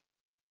goodbye.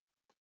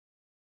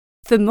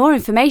 For more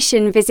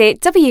information,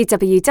 visit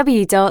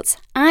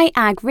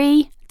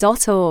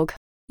www.iagri.org.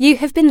 You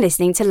have been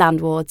listening to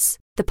Landwards,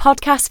 the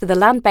podcast for the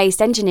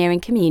land-based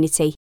engineering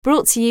community,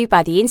 brought to you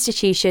by the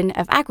Institution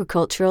of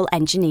Agricultural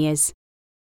Engineers.